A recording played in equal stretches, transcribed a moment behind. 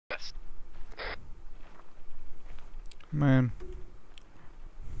Man.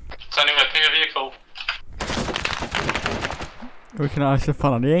 So anyway, pick a vehicle. We can actually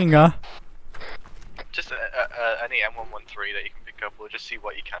find on the Inga. Just any M113 that you can pick up, or just see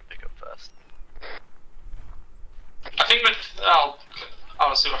what you can pick up first. I think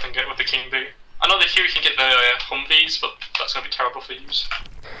I'll see what I can get with the King Bee. I know that here you can get the Humvees, but that's gonna be terrible for use.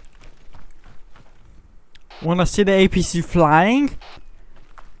 Wanna see the APC flying?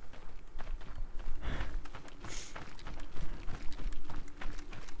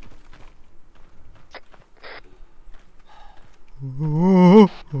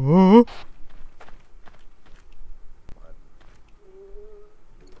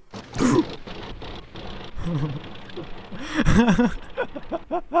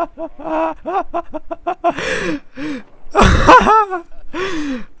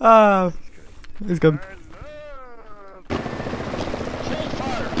 It's good.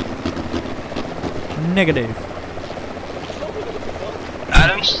 Negative.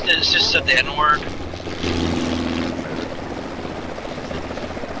 Adams just said the N-word.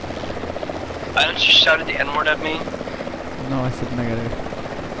 Adams just shouted the N-word at me. No, I said negative.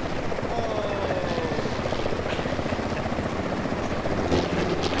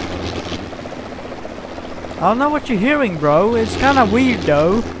 I don't know what you're hearing, bro. It's kind of weird,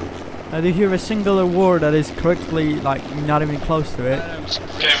 though. That you hear a singular word that is correctly, like, not even close to it.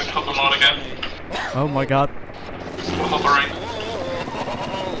 Okay, we can hover mode again. Oh my god. We're hovering.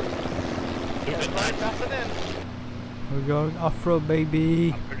 We're going off-road,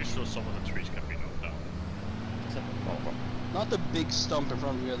 baby. I'm pretty sure some of the trees can be knocked down. Not the big stump in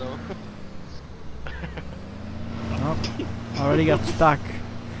front of you, though. Oh, already got stuck.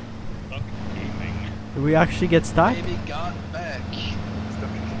 Stuck gaming. Did we actually get stuck? Baby got back.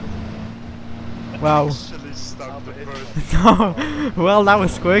 Wow. Actually stuck the first. No. Well, that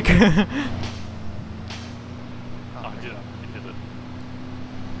was quick. I did it.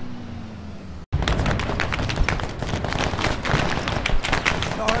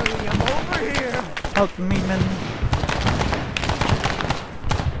 Sorry, I'm over here. Help me, man.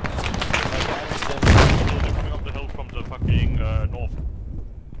 They're coming up the hill from the fucking north.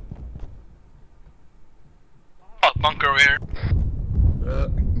 Oh, bunker over here.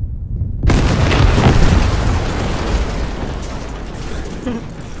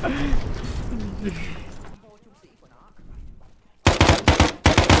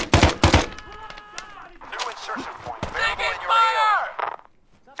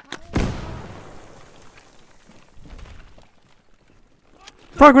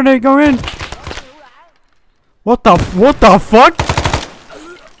 Frag grenade, go in! What the fuck? What the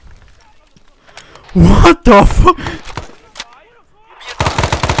fuck?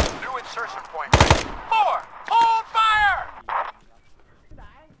 New insertion point. More! Hold fire!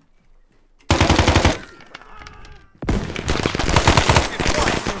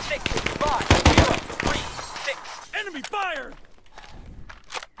 Enemy fire!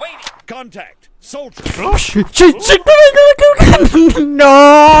 Waiting! Contact! Soldier! Oh shit!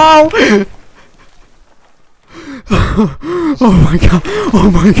 No! Oh my god! Oh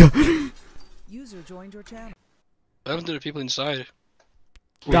my god! User joined your channel. What happened to the people inside?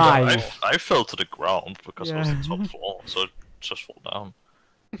 Die! I fell to the ground because I was Yeah. on the top floor, so it just fall down.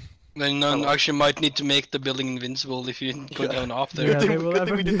 Then none actually might need to make the building invincible if you go down off there. Yeah, they will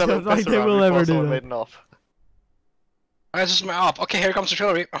ever do that. Like they will ever do that. Alright, this is my op. Okay, here comes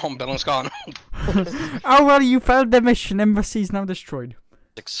artillery. Oh, building's gone. Oh well, you failed the mission. Embassy is now destroyed.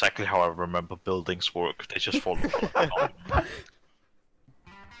 Exactly how I remember buildings work. They just fall down. They might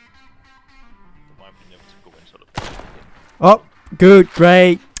be able to go into the building. Oh, good,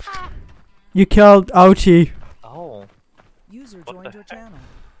 great. You killed Ouchie. Oh, User joined your channel.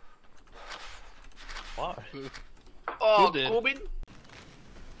 why? Oh, Who did? Corbin?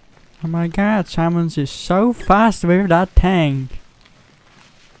 Oh my god, Simons is so fast with that tank.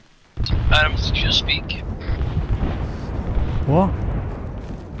 Adams, did you just speak? What?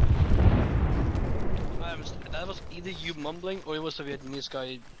 That was either you mumbling or it was a Vietnamese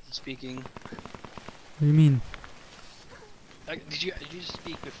guy speaking. What do you mean? Did you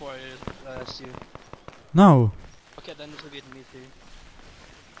speak before I asked you? No. Okay, then it's a Vietnamese too.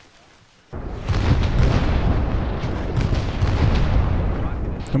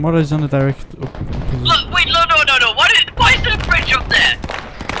 The model is on the direct opposite. Look, wait, no. Why is there a bridge up there?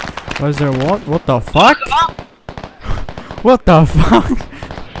 Why is there what? What the fuck? Up. What the fuck?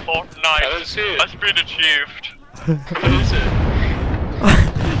 Fortnite has been achieved. What is it?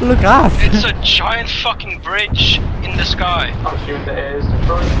 Look up! It's a giant fucking bridge in the sky. I'm assuming that it is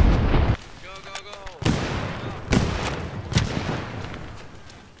destroyed.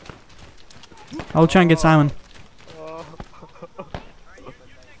 I'll try and get Simon.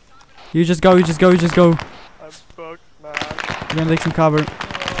 You just go, you just go, you just go. I'm fucked, man. We're gonna take some cover. I'm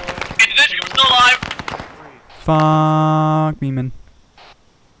still alive. Fuck me, man.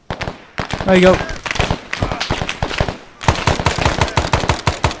 There you go.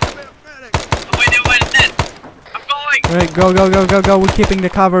 I'm going. Alright, go, go, go, go, go. We're keeping the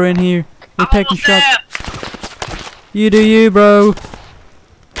cover in here. We're taking shots. You do you, bro.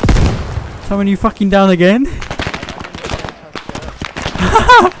 Someone you fucking down again?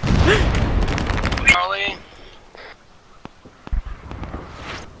 Charlie.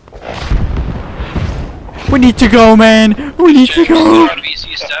 We need to go, man. We need to go. What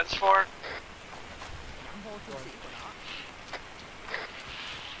VC stands for?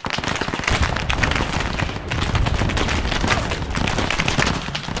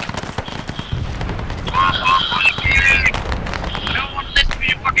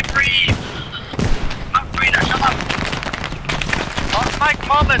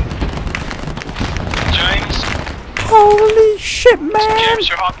 James. Holy shit, man. James,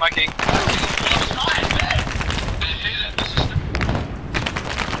 you're hot micing.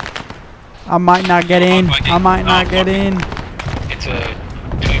 I might not get in. I might not get in. It's a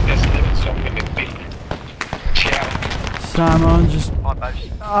doing this living so I'm gonna be Simon, just. Hot badge.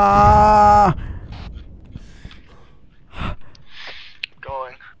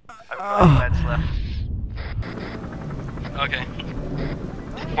 Going. I've got beds left. Okay.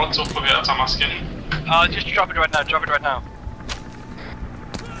 What's up with it, that's I'm asking. Just drop it right now, drop it right now.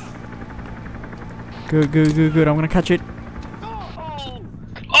 Good, good, good, good. I'm gonna catch it.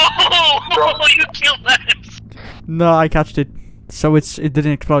 Oh, you killed that! No, I catched it. So it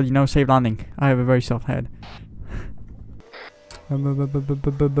didn't explode, you know, safe landing. I have a very soft head. You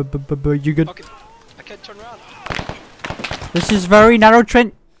good? Okay. I can't turn around. This is very narrow,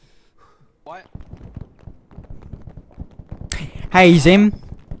 Trent. Why? Hey, Zim.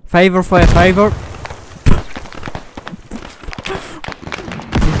 Favor for a favor.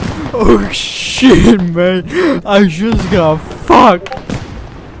 Oh shit, man. I just got fucked.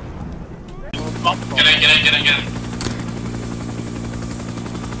 Get in, get in, get in, get in.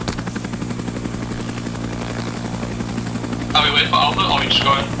 Are we waiting for Albert or are we just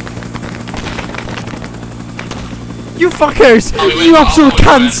going? You fuckers! You absolute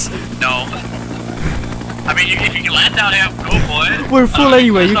cunts! No. I mean, if you can land down here, go for it. We're full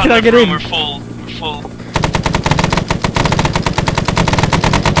anyway, you cannot get in. We're full. We're full.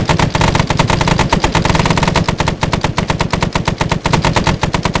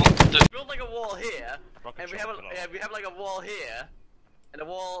 Build like a wall here, and we have like a wall here, and a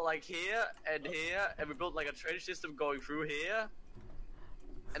wall like here, and we built like a trench system going through here,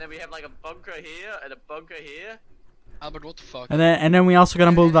 and then we have like a bunker here, and a bunker here. Albert, what the fuck? And then we also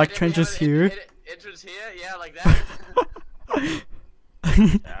gonna build like trenches here. Entrance here, yeah, like that. Yeah,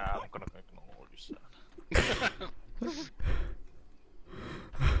 I'm gonna ignore all you said.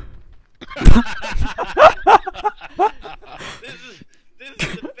 This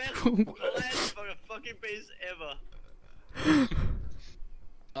is the best plan for a fucking base ever.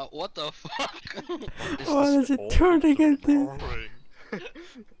 What the fuck? What is it turning into?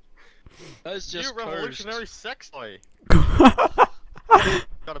 That's just You revolutionary sex toy. Got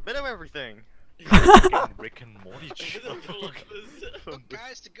a bit of everything. Rick and Morty shit.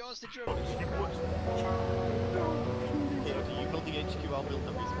 Guys, the ghost that you're... Okay, you build the HQ, I'll build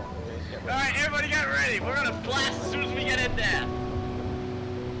the respawn. Okay? Alright, everybody get ready. We're gonna blast as soon as we get in there.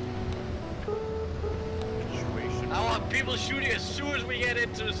 I want people shooting as soon as we get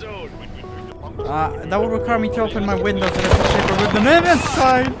into the zone. That would require me to open my windows and I have to shape with them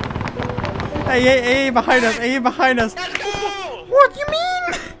inside. Hey, hey, hey, behind us, hey, behind us. Let's go! What do you mean?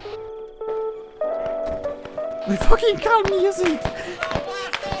 The fucking car music.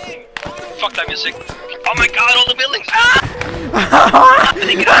 Fuck that music. Oh my god, all the buildings!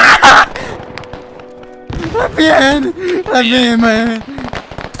 Let me in! Let me in, man!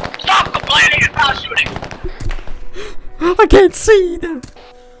 Stop complaining and stop shooting! I can't see them!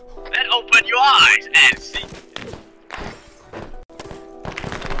 Then open your eyes and see.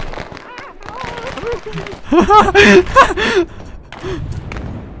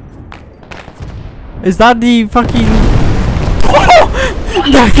 Is that the fucking... Oh!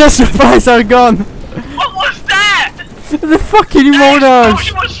 The supplies are gone! What was that? The fucking That motors!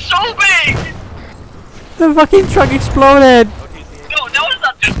 explosion was so big! The fucking truck exploded! No, that was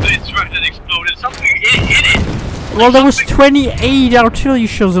not just the truck that exploded, something hit it! Well, there was 28 artillery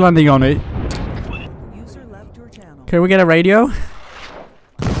shells landing on it. User left your channel. Can we get a radio?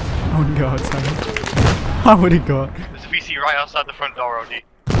 Oh god, sorry. How would it go? There's a VC right outside the front door, OD.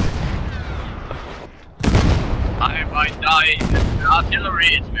 I might die. The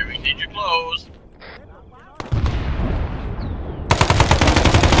artillery is very Need your clothes.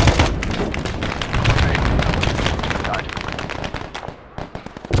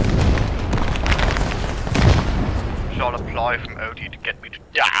 Shall apply from OT to get me to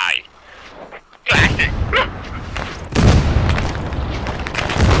die. Classic.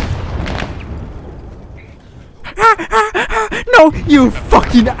 No, you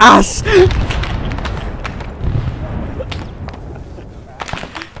fucking ass!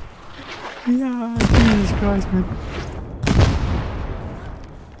 Yeah, Jesus Christ, man.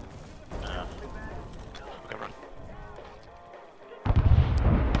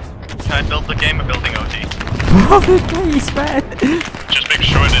 Can I build the game or building OT? Brother, please, man. Just make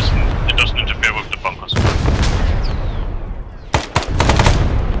sure it doesn't interfere with the bunkers.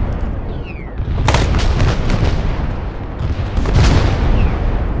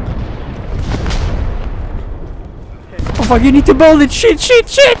 Oh fuck, you need to build it! Shit!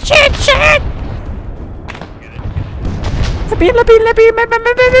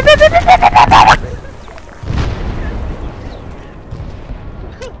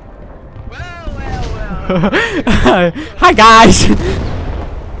 Hi guys!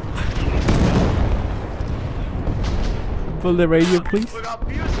 Build the radio, please. We got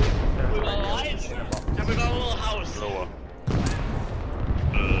music. We got lights. And we got a little house. Lower.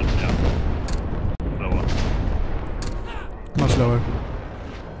 Yeah. Lower. Much lower.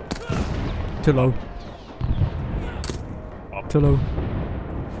 Too low. Up. Too low.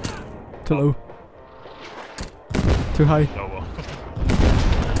 Too low. Too high. Lower.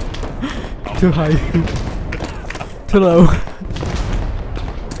 Too high. Too low.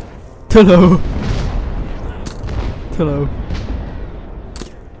 Too low. Too low.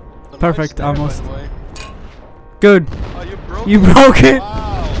 The Perfect, mic's there, almost. by the way. Good. Oh, you broke You it. broke it.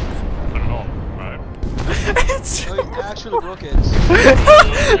 Wow. I don't know, right? It's Oh, you actually broke it. It's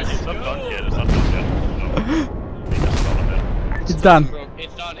not done yet, it's not done yet. No. It's done.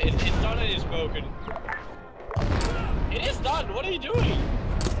 It's done. It's done and it's broken. It is done. What are you doing?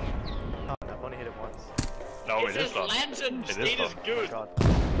 I've only hit it once. No, It it is says done. lantern It is state is done. good. God.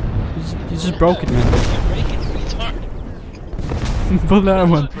 You just broke it, man. Break it, retard. Pull that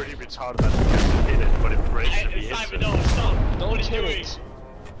one. It's pretty retarded that you can hit it, but it breaks if he It's hits time it. to know. Stop. Don't What are you hit doing? it.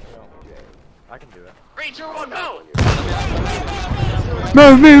 I can do it. 3, 2, 1, go!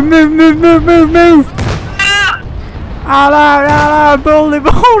 Move! Ah, bully,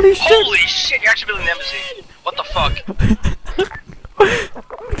 holy shit! Holy shit, you're actually building an embassy. What the fuck?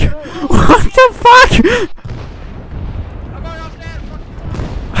 What the fuck?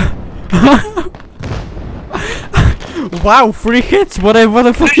 Wow, 3 hits! What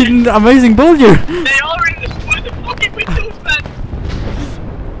a fucking amazing build here! They already destroyed the fucking windows, man!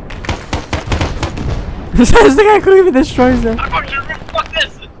 This the guy who even destroys them. I'm going to fuck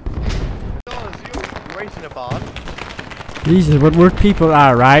this! You're waiting a barn. Jesus, what weird people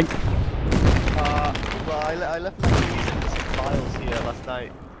are, right? Well, I left my keys and some files here last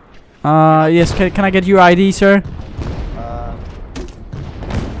night. Yes, can I get your ID, sir?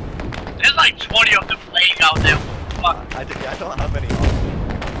 There's like 20 of them laying out there. Fuck. I don't have any on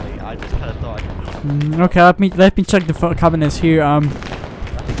me. I just kind of thought I could. Okay, let me check the cabinets here. I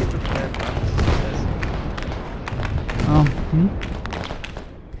think it's a plan.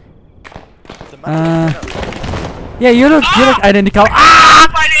 The man Yeah, you look identical. Ah!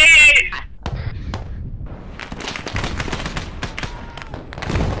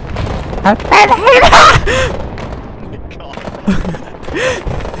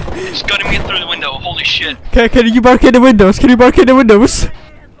 It's gonna get through the window, holy shit. Can you bark in the windows? Can you bark in the windows?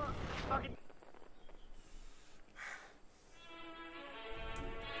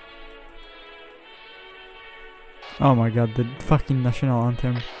 Oh my god, the fucking national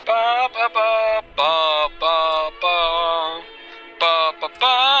anthem. Ba ba ba ba ba ba ba ba ba ba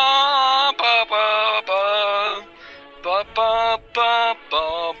ba ba ba ba ba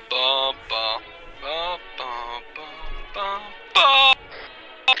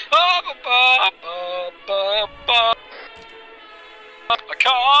ba ba I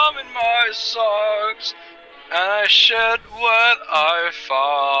come in my socks and I shed when I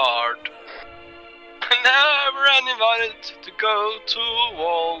fart. I never am invited to go to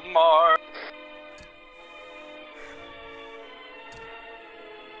Walmart.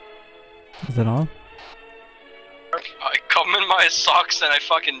 Is that all? I come in my socks and I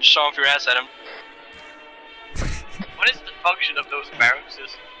fucking shove your ass at him. What is the function of those barracks?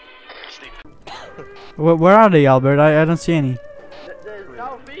 Sleep. Where are they, Albert? I don't see any. The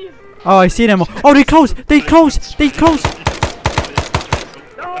southeast. Oh, I see them. Oh, they close! They close! They close! No,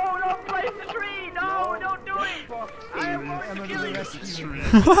 don't place the tree! No, don't do it! I am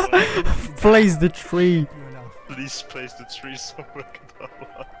Place the tree. Please place the tree somewhere.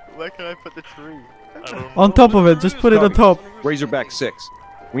 Where can I put the tree? On top of it, just put it on top. Razorback 6.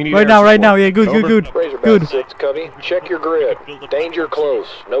 We need Right now, right now. Yeah, good, good, good. Razorback Good. 6, Cubby. Check your grid. Danger close.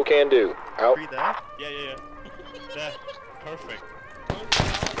 No can do. Out. Tree there? Yeah. There. Perfect.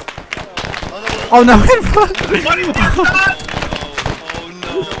 Oh no!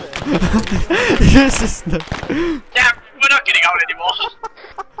 This is the. Yeah, we're not getting out anymore.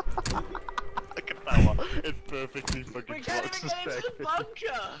 Look at that one. It perfectly fucking blocks the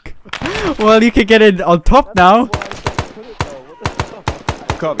Well, you can get it on top now.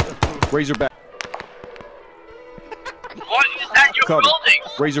 Copy. Razorback. What is that you're Copy. building?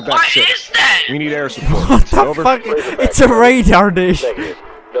 Razorback What 6. is that? We need air support. What the Over. fuck? It's a radar dish. Negative.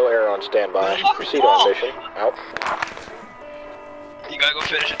 No air on standby. Proceed on mission. Out. You gotta go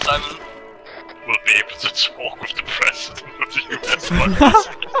finish it, Simon. We'll be able to talk with the president of the US.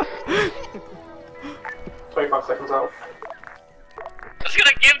 25 seconds out. That's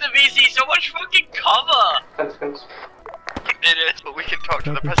gonna give the VC so much fucking cover! 10 seconds. It is, but we can talk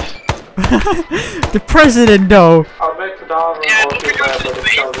to the president. The president, though. I'll make the dial Yeah, or but we keep go there, to but the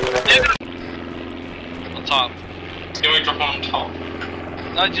it's still base. doing it. On top. Can we drop one on top?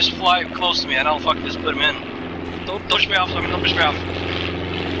 No, just fly close to me and I'll fucking just put him in. Don't push me off, Simon, don't push me off.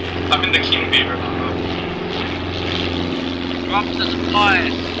 I'm in the King Beaver now. Drop the supply.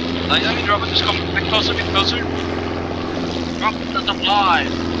 No, you don't need to drop it, just come a bit closer, Drop the supply.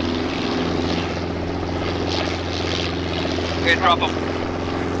 Okay, drop him.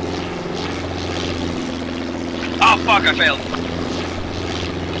 Oh fuck, I failed.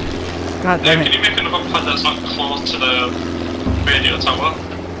 God damn Can it. you make another pad that's not close to the radio tower?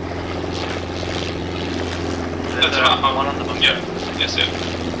 That's about one on the bottom. Yeah. Yes, yeah.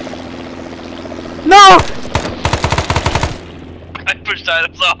 No! I pushed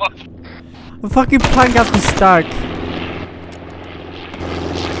items off. The fucking plank got me stuck.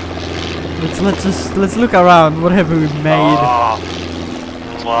 Let's look around. What have we made?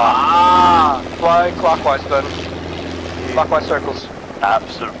 Fly clockwise then. Clockwise circles.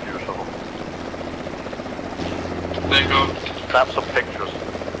 Absolute beautiful. There you go. Snap some pictures.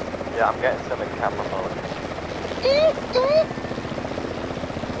 Yeah, I'm getting some in camera mode.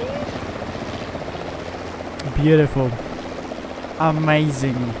 Beautiful.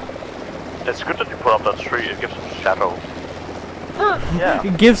 Amazing. It's good that you put up that tree, it gives some shadow. Yeah.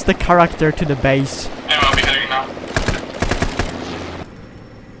 It gives the character to the base. Yeah, I'll be heading now.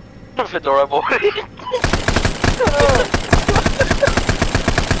 Fedora boy. I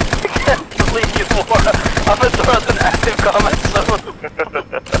can't believe you more. Fedora's an active comment zone.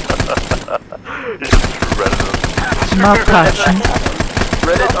 It's just true resident. My passion.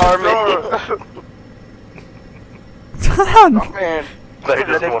 Reddit army. Man. No, he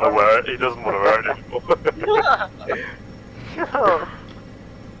doesn't want to wear it. He doesn't want to wear it anymore.